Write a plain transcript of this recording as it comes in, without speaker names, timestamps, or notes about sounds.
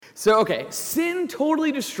Sin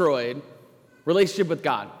totally destroyed relationship with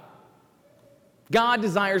God. God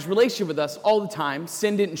desires relationship with us all the time.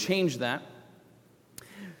 Sin didn't change that.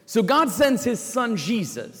 So God sends his son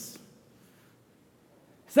Jesus.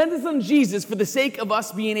 Sends his son Jesus for the sake of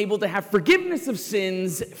us being able to have forgiveness of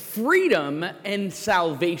sins, freedom, and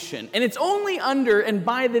salvation. And it's only under and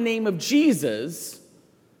by the name of Jesus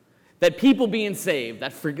that people being saved,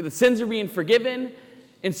 that the sins are being forgiven.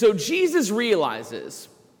 And so Jesus realizes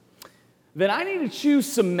that I need to choose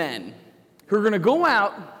some men who are going to go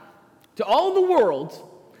out to all the world,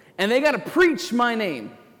 and they got to preach my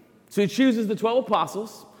name. So he chooses the 12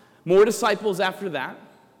 apostles, more disciples after that.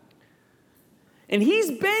 And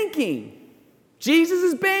he's banking, Jesus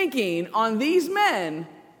is banking on these men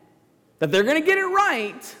that they're going to get it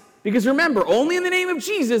right. Because remember, only in the name of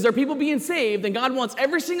Jesus are people being saved, and God wants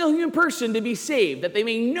every single human person to be saved, that they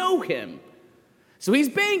may know him. So he's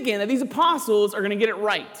banking that these apostles are going to get it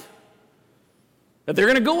right. That they're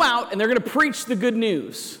going to go out and they're going to preach the good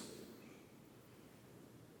news.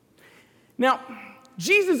 Now,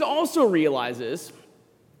 Jesus also realizes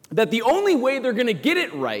that the only way they're going to get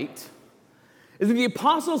it right is that the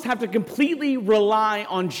apostles have to completely rely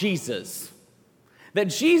on Jesus. That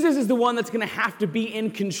Jesus is the one that's going to have to be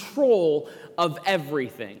in control of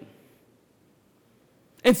everything.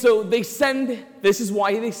 And so this is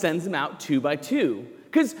why they sends them out 2 by 2.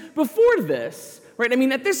 Because before this, right,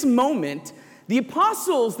 at this moment, the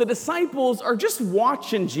apostles, the disciples, are just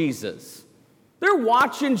watching Jesus. They're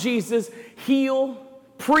watching Jesus heal,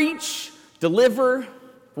 preach, deliver,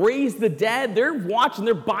 raise the dead. They're watching,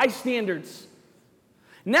 they're bystanders.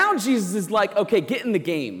 Now Jesus is like, okay, get in the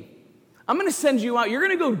game. I'm going to send you out. You're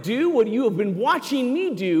going to go do what you have been watching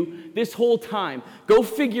me do this whole time. Go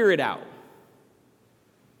figure it out.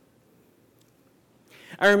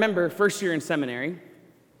 I remember first year in seminary,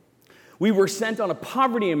 we were sent on a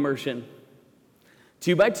poverty immersion,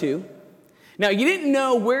 2 by 2. Now, you didn't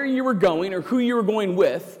know where you were going or who you were going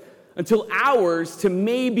with until hours to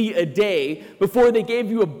maybe a day before they gave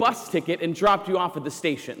you a bus ticket and dropped you off at the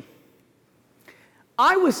station.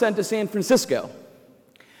 I was sent to San Francisco.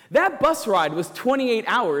 That bus ride was 28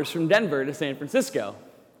 hours from Denver to San Francisco.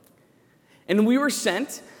 And we were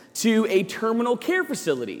sent to a terminal care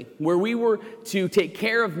facility where we were to take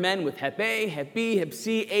care of men with Hep A, Hep B, Hep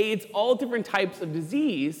C, AIDS, all different types of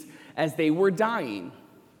disease as they were dying.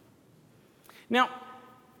 Now,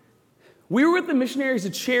 we were with the Missionaries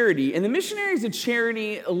of Charity, and the Missionaries of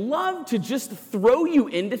Charity love to just throw you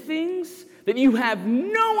into things that you have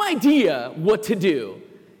no idea what to do.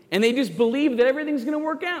 And they just believe that everything's going to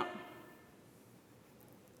work out.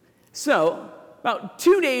 So, about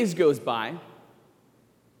 2 days goes by,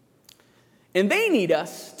 and they need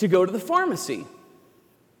us to go to the pharmacy.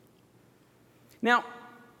 Now,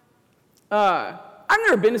 I've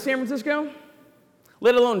never been to San Francisco,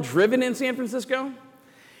 let alone driven in San Francisco.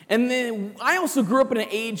 And then I also grew up in an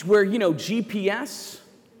age where, GPS,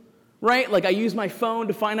 right? Like I use my phone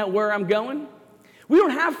to find out where I'm going. We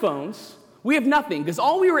don't have phones. We have nothing, because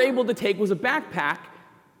all we were able to take was a backpack,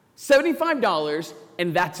 $75,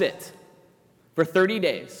 and that's it for 30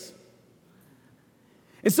 days.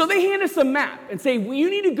 And so they hand us a map and say, well, you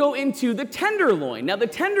need to go into the Tenderloin. Now, the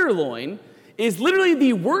Tenderloin is literally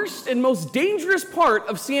the worst and most dangerous part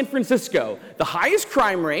of San Francisco. The highest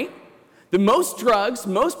crime rate, the most drugs,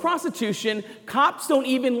 most prostitution. Cops don't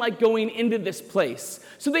even like going into this place.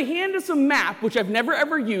 So they hand us a map, which I've never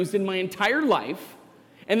ever used in my entire life.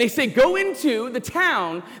 And they say, go into the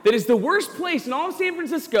town that is the worst place in all of San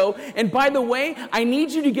Francisco. And by the way, I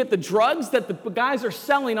need you to get the drugs that the guys are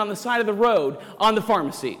selling on the side of the road on the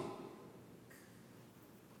pharmacy.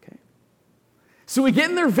 Okay. So we get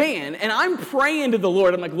in their van, and I'm praying to the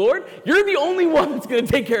Lord. I'm like, Lord, you're the only one that's going to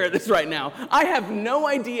take care of this right now. I have no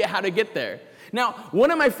idea how to get there. Now, one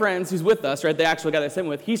of my friends who's with us, right, the actual guy that I sent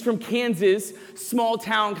with, he's from Kansas, small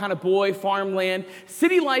town kind of boy, farmland.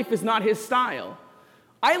 City life is not his style.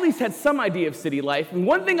 I at least had some idea of city life. And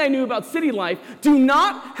one thing I knew about city life, do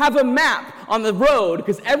not have a map on the road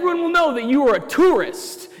because everyone will know that you are a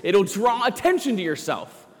tourist. It'll draw attention to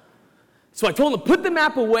yourself. So I told him, put the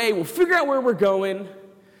map away. We'll figure out where we're going.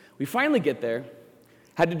 We finally get there.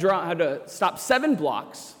 Had to stop 7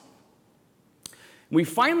 blocks. We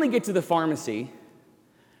finally get to the pharmacy.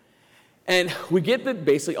 And we get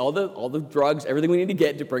basically all the drugs, everything we need to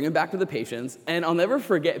get to bring them back to the patients. And I'll never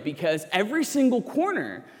forget, because every single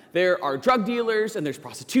corner, there are drug dealers and there's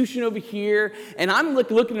prostitution over here. And I'm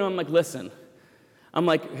looking at him, I'm like, listen. I'm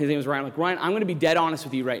like, his name is Ryan. I'm like, Ryan, I'm going to be dead honest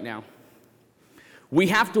with you right now. We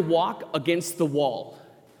have to walk against the wall.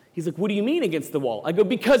 He's like, what do you mean against the wall? I go,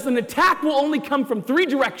 because an attack will only come from 3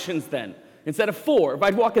 directions then. instead of 4. If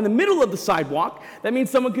I'd walk in the middle of the sidewalk, that means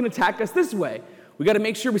someone can attack us this way. We got to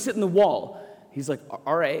make sure we sit in the wall. He's like,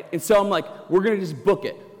 all right. And so I'm like, we're going to just book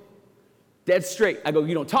it. Dead straight. I go,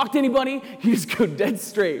 you don't talk to anybody. You just go dead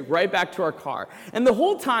straight right back to our car. And the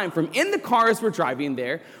whole time from in the car as we're driving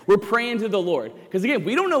there, we're praying to the Lord. Because again,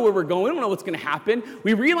 we don't know where we're going. We don't know what's going to happen.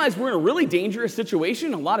 We realize we're in a really dangerous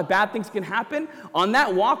situation. A lot of bad things can happen. On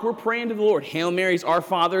that walk, we're praying to the Lord. Hail Marys, Our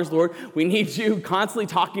Fathers, Lord. We need you constantly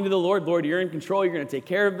talking to the Lord. Lord, you're in control. You're going to take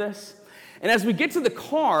care of this. And as we get to the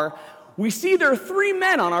car, we see there are 3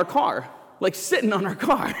 men on our car, like sitting on our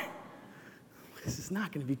car. This is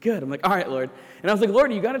not going to be good. I'm like, all right, Lord. And I was like,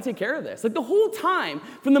 Lord, you got to take care of this. Like the whole time,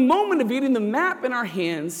 from the moment of getting the map in our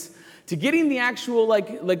hands to getting the actual,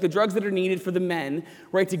 like the drugs that are needed for the men,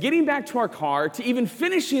 right, to getting back to our car, to even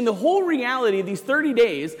finishing the whole reality of these 30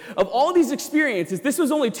 days of all these experiences. This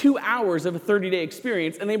was only 2 hours of a 30-day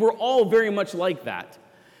experience, and they were all very much like that.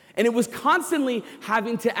 And it was constantly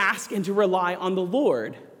having to ask and to rely on the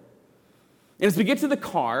Lord. And as we get to the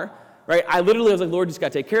car, right, I was like, Lord, you just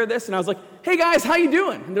got to take care of this. And I was like, hey, guys, how you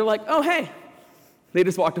doing? And they're like, oh, hey. They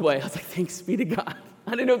just walked away. I was like, thanks be to God.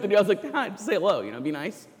 I didn't know what to do. I was like, just say hello, be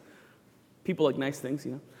nice. People like nice things,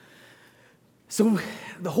 So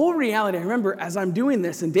the whole reality, I remember as I'm doing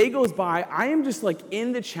this and day goes by, I am just like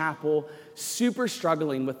in the chapel super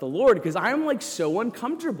struggling with the Lord because I'm like so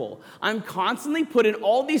uncomfortable. I'm constantly put in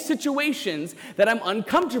all these situations that I'm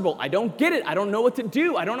uncomfortable. I don't get it. I don't know what to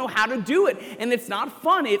do. I don't know how to do it. And it's not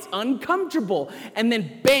fun. It's uncomfortable. And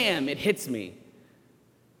then bam, it hits me.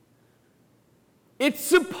 It's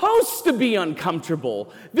supposed to be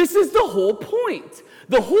uncomfortable. This is the whole point.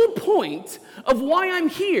 The whole point of why I'm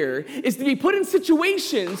here is to be put in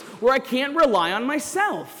situations where I can't rely on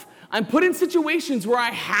myself. I'm put in situations where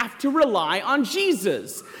I have to rely on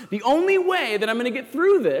Jesus. The only way that I'm going to get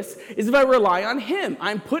through this is if I rely on him.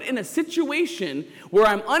 I'm put in a situation where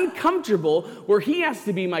I'm uncomfortable, where he has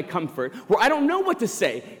to be my comfort, where I don't know what to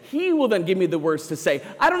say. He will then give me the words to say.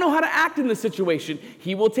 I don't know how to act in this situation.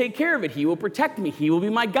 He will take care of it. He will protect me. He will be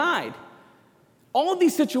my guide. All of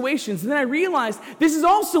these situations, and then I realized this is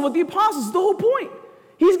also what the apostles, the whole point.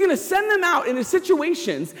 He's going to send them out into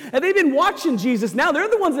situations, and they've been watching Jesus. Now they're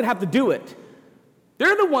the ones that have to do it.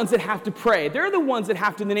 They're the ones that have to pray. They're the ones that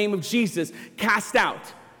have to, in the name of Jesus, cast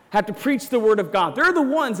out, have to preach the word of God. They're the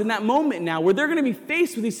ones in that moment now where they're going to be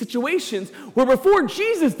faced with these situations where before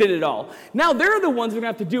Jesus did it all, now they're the ones that are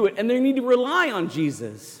going to have to do it, and they need to rely on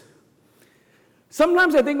Jesus.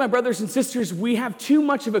 Sometimes I think, my brothers and sisters, we have too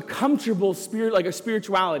much of a comfortable spirit, like a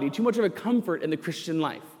spirituality, too much of a comfort in the Christian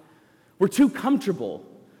life. We're too comfortable.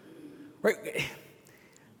 Right?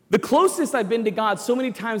 The closest I've been to God so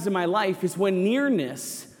many times in my life is when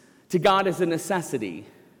nearness to God is a necessity.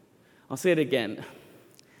 I'll say it again.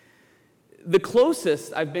 The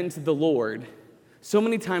closest I've been to the Lord so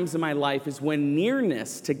many times in my life is when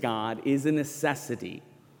nearness to God is a necessity.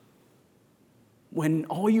 When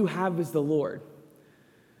all you have is the Lord.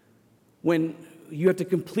 When you have to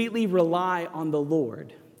completely rely on the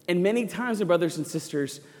Lord. And many times, my brothers and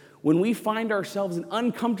sisters, when we find ourselves in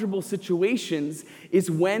uncomfortable situations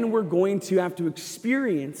is when we're going to have to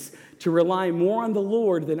experience to rely more on the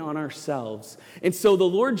Lord than on ourselves. And so the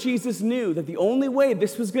Lord Jesus knew that the only way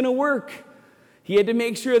this was going to work, he had to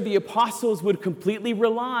make sure the apostles would completely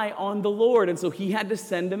rely on the Lord. And so he had to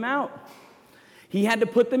send them out. He had to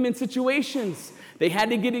put them in situations. They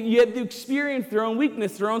had to you had to experience their own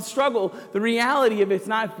weakness, their own struggle. The reality of it's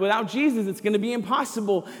not, without Jesus, it's going to be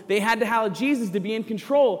impossible. They had to have Jesus to be in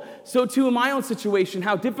control. So too in my own situation,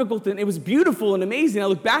 how difficult, and it was beautiful and amazing. I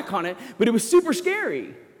look back on it, but it was super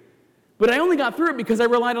scary. But I only got through it because I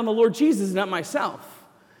relied on the Lord Jesus, not myself.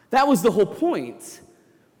 That was the whole point.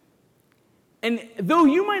 And though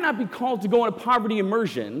you might not be called to go on a poverty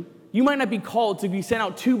immersion, you might not be called to be sent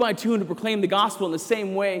out 2 by 2 and to proclaim the gospel in the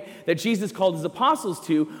same way that Jesus called his apostles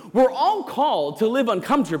to. We're all called to live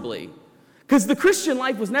uncomfortably. Because the Christian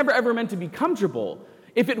life was never ever meant to be comfortable.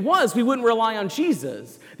 If it was, we wouldn't rely on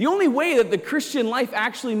Jesus. The only way that the Christian life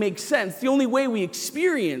actually makes sense, the only way we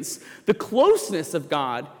experience the closeness of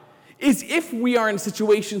God is if we are in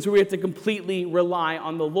situations where we have to completely rely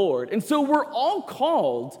on the Lord. And so we're all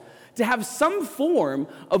called to have some form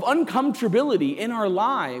of uncomfortability in our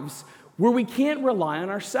lives where we can't rely on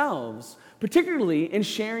ourselves, particularly in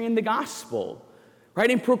sharing the gospel, right?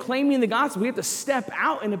 In proclaiming the gospel, we have to step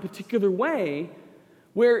out in a particular way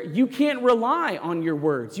where you can't rely on your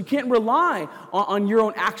words. You can't rely on your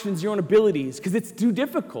own actions, your own abilities, because it's too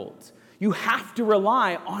difficult. You have to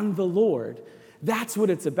rely on the Lord. That's what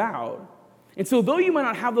it's about. And so though you might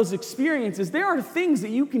not have those experiences, there are things that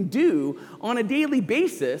you can do on a daily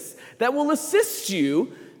basis that will assist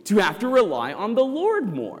you to have to rely on the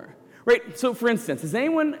Lord more, right? So for instance, has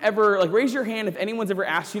anyone ever, raise your hand if anyone's ever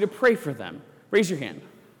asked you to pray for them. Raise your hand.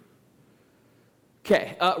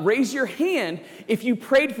 Okay, raise your hand if you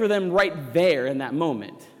prayed for them right there in that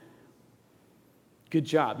moment. Good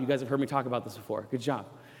job. You guys have heard me talk about this before. Good job.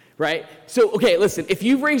 Right? So, okay, listen, if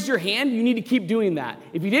you've raised your hand, you need to keep doing that.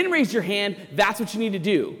 If you didn't raise your hand, that's what you need to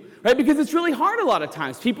do. Right? Because it's really hard a lot of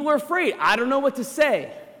times. People are afraid. I don't know what to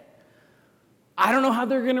say. I don't know how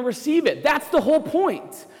they're going to receive it. That's the whole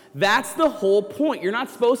point. That's the whole point. You're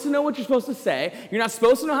not supposed to know what you're supposed to say. You're not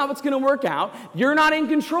supposed to know how it's going to work out. You're not in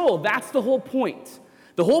control. That's the whole point.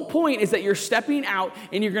 The whole point is that you're stepping out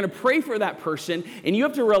and you're going to pray for that person, and you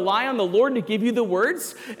have to rely on the Lord to give you the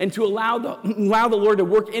words and to allow the Lord to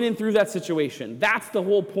work in and through that situation. That's the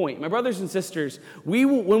whole point. My brothers and sisters,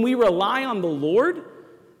 when we rely on the Lord,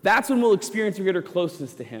 that's when we'll experience greater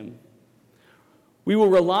closeness to Him. We will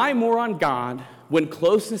rely more on God when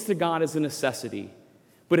closeness to God is a necessity.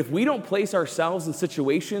 But if we don't place ourselves in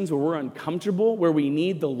situations where we're uncomfortable, where we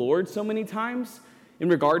need the Lord so many times in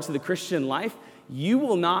regards to the Christian life, you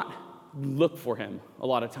will not look for Him a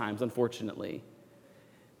lot of times, unfortunately.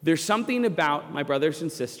 There's something about, my brothers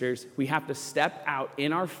and sisters, we have to step out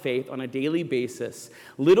in our faith on a daily basis.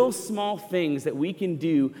 Little small things that we can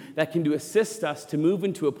do that can assist us to move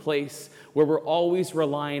into a place where we're always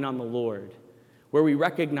relying on the Lord, where we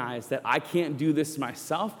recognize that I can't do this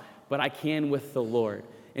myself, but I can with the Lord.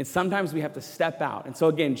 And sometimes we have to step out. And so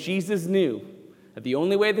again, Jesus knew that the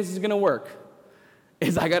only way this is going to work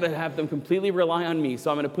is I got to have them completely rely on me. So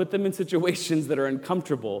I'm going to put them in situations that are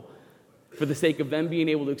uncomfortable for the sake of them being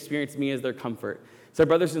able to experience me as their comfort. So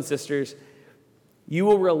brothers and sisters, you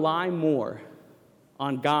will rely more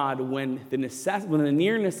on God when the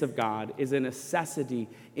nearness of God is a necessity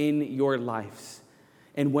in your lives.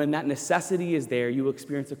 And when that necessity is there, you will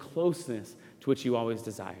experience a closeness to which you always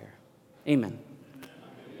desire. Amen.